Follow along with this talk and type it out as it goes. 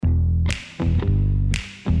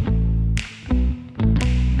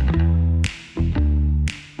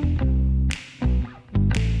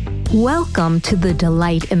Welcome to the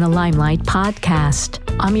Delight in the Limelight podcast.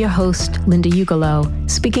 I'm your host, Linda Ugelow,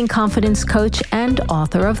 speaking confidence coach and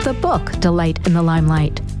author of the book, Delight in the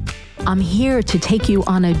Limelight. I'm here to take you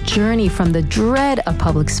on a journey from the dread of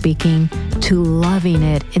public speaking to loving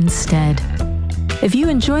it instead. If you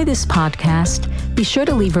enjoy this podcast, be sure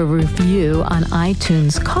to leave a review on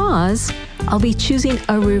iTunes, cause I'll be choosing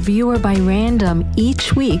a reviewer by random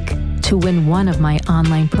each week to win one of my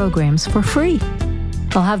online programs for free.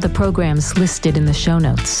 I'll have the programs listed in the show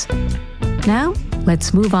notes. Now,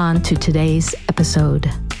 let's move on to today's episode.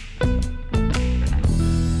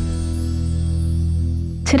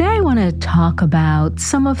 Today, I want to talk about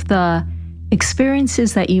some of the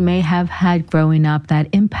experiences that you may have had growing up that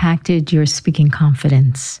impacted your speaking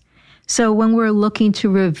confidence. So when we're looking to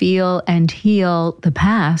reveal and heal the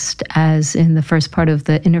past, as in the first part of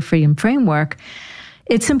the Inner Freedom Framework,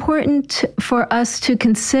 it's important for us to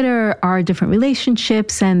consider our different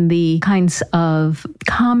relationships and the kinds of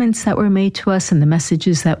comments that were made to us and the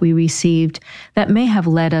messages that we received that may have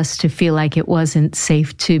led us to feel like it wasn't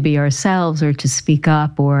safe to be ourselves or to speak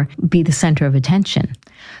up or be the center of attention.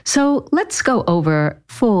 So let's go over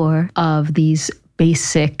 4 of these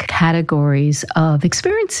basic categories of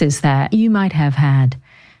experiences that you might have had.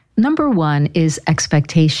 Number 1 is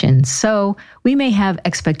expectations. So we may have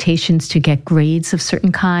expectations to get grades of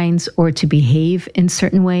certain kinds or to behave in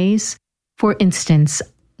certain ways. For instance,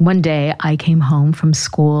 one day I came home from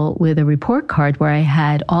school with a report card where I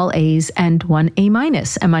had all A's and 1 A-.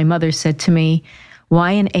 And my mother said to me,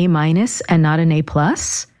 "Why an A- and not an A+?"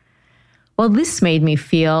 Well, this made me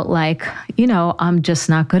feel like, I'm just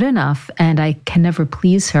not good enough and I can never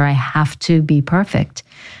please her. I have to be perfect.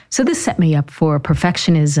 So this set me up for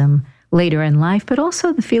perfectionism later in life, but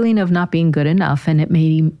also the feeling of not being good enough. And it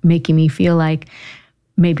making me feel like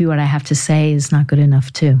maybe what I have to say is not good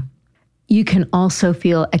enough too. You can also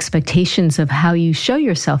feel expectations of how you show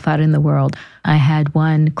yourself out in the world. I had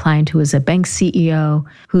one client who was a bank CEO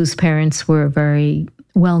whose parents were very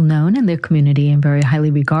well known in their community and very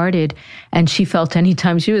highly regarded. And she felt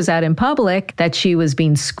anytime she was out in public that she was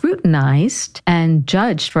being scrutinized and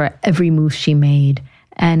judged for every move she made.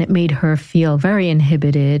 And it made her feel very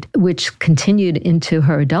inhibited, which continued into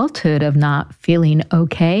her adulthood of not feeling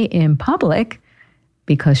okay in public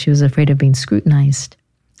because she was afraid of being scrutinized.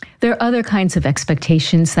 There are other kinds of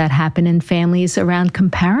expectations that happen in families around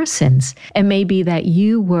comparisons. It may be that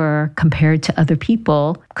you were compared to other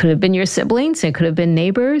people. Could have been your siblings, it could have been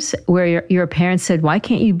neighbors, where your parents said, "Why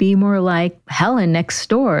can't you be more like Helen next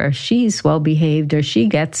door? She's well-behaved, or she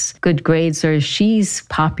gets good grades, or she's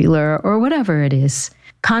popular," or whatever it is.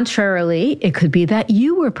 Contrarily, it could be that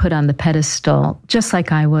you were put on the pedestal, just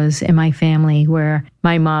like I was in my family, where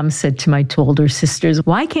my mom said to my 2 older sisters,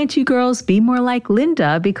 "Why can't you girls be more like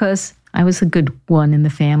Linda?" Because I was a good one in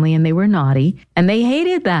the family and they were naughty. And they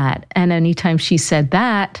hated that. And anytime she said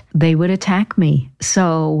that, they would attack me.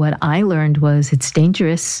 So what I learned was it's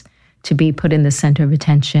dangerous to be put in the center of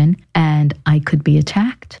attention, and I could be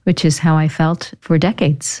attacked, which is how I felt for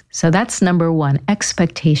decades. So that's number 1,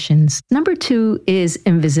 expectations. Number 2 is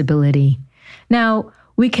invisibility. Now,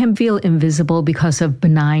 we can feel invisible because of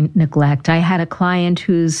benign neglect. I had a client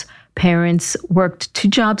whose parents worked 2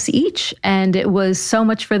 jobs each, and it was so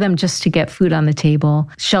much for them just to get food on the table,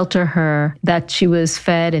 shelter her, that she was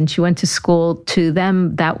fed and she went to school. To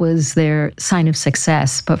them, that was their sign of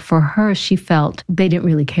success. But for her, she felt they didn't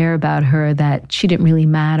really care about her, that she didn't really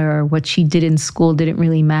matter, what she did in school didn't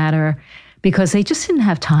really matter, because they just didn't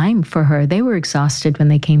have time for her. They were exhausted when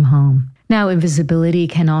they came home. Now, invisibility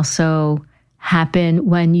can also happen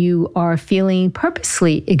when you are feeling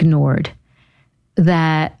purposely ignored,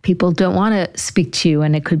 that people don't want to speak to you,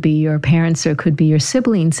 and it could be your parents or it could be your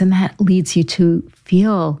siblings, and that leads you to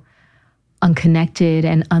feel unconnected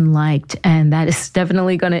and unliked, and that is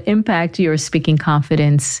definitely going to impact your speaking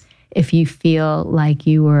confidence if you feel like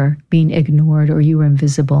you were being ignored or you were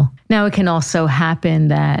invisible. Now, it can also happen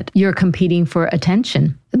that you're competing for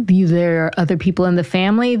attention. There are other people in the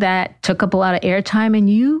family that took up a lot of airtime, and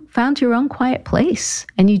you found your own quiet place,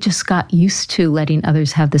 and you just got used to letting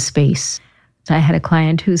others have the space. I had a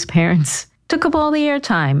client whose parents took up all the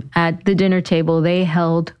airtime at the dinner table. They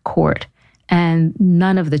held court, and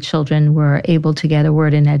none of the children were able to get a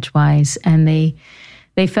word in edgewise, and they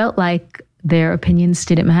felt like their opinions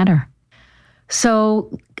didn't matter.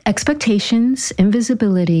 So expectations,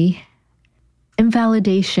 invisibility,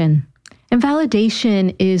 invalidation.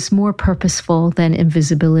 Invalidation is more purposeful than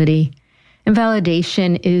invisibility.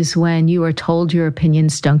 Invalidation is when you are told your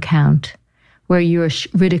opinions don't count, where you're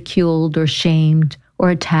ridiculed or shamed or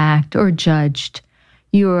attacked or judged.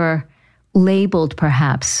 You're labeled,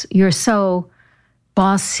 perhaps. You're so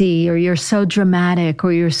bossy, or you're so dramatic,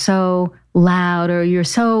 or you're so loud, or you're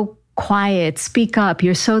so quiet, speak up,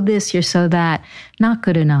 you're so this, you're so that. Not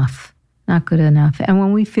good enough. Not good enough. And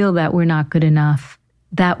when we feel that we're not good enough,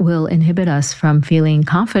 that will inhibit us from feeling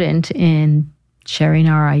confident in sharing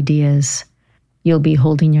our ideas. You'll be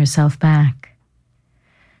holding yourself back.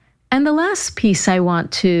 And the last piece I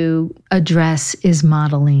want to address is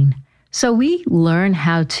modeling. So we learn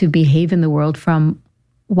how to behave in the world from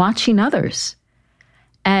watching others.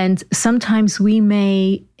 And sometimes we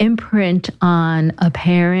may imprint on a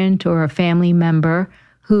parent or a family member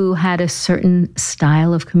who had a certain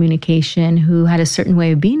style of communication, who had a certain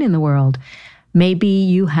way of being in the world. Maybe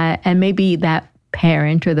that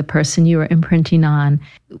parent or the person you were imprinting on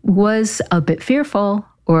was a bit fearful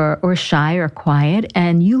or shy or quiet,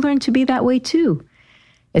 and you learn to be that way too.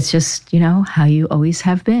 It's just, how you always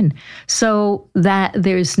have been. So that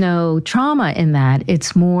there's no trauma in that.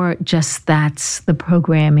 It's more just that's the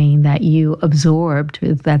programming that you absorbed.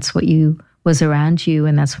 That's what was around you,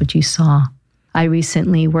 and that's what you saw. I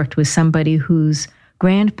recently worked with somebody whose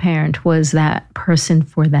grandparent was that person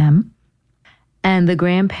for them. And the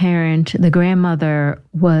grandmother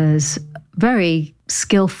was very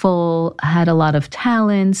skillful, had a lot of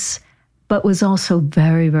talents, but was also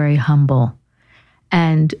very, very humble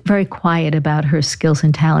and very quiet about her skills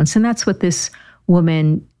and talents. And that's what this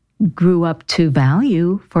woman grew up to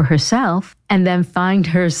value for herself, and then find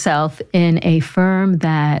herself in a firm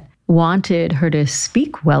that wanted her to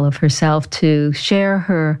speak well of herself, to share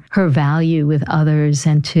her value with others,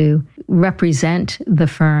 and to represent the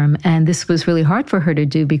firm. And this was really hard for her to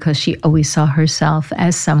do because she always saw herself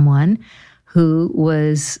as someone who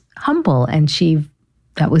was humble, and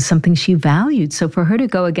that was something she valued. So for her to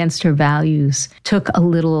go against her values took a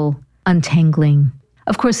little untangling.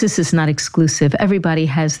 Of course, this is not exclusive. Everybody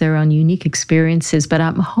has their own unique experiences, but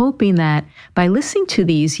I'm hoping that by listening to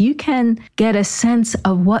these, you can get a sense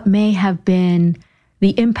of what may have been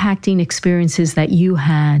the impacting experiences that you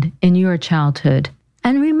had in your childhood.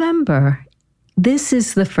 And remember, this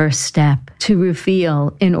is the first step to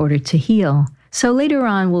reveal in order to heal. So later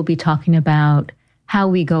on, we'll be talking about how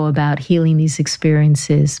we go about healing these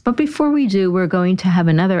experiences. But before we do, we're going to have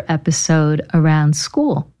another episode around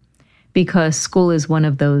school, because school is one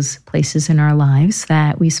of those places in our lives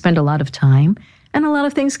that we spend a lot of time, and a lot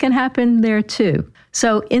of things can happen there too.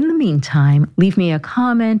 So in the meantime, leave me a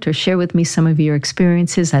comment or share with me some of your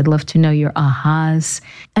experiences. I'd love to know your ahas.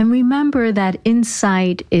 And remember that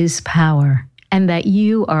insight is power, and that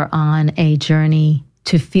you are on a journey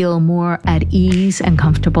to feel more at ease and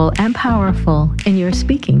comfortable and powerful in your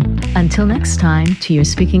speaking. Until next time, to your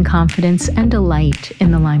speaking confidence and delight in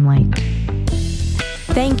the limelight.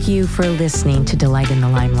 Thank you for listening to Delight in the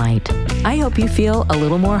Limelight. I hope you feel a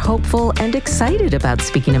little more hopeful and excited about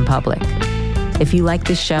speaking in public. If you like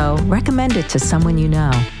the show, recommend it to someone you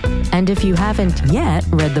know. And if you haven't yet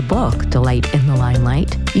read the book, Delight in the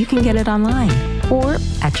Limelight, you can get it online, or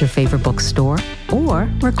at your favorite bookstore, or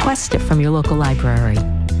request it from your local library.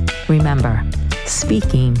 Remember,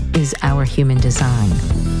 speaking is our human design.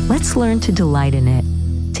 Let's learn to delight in it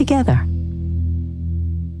together.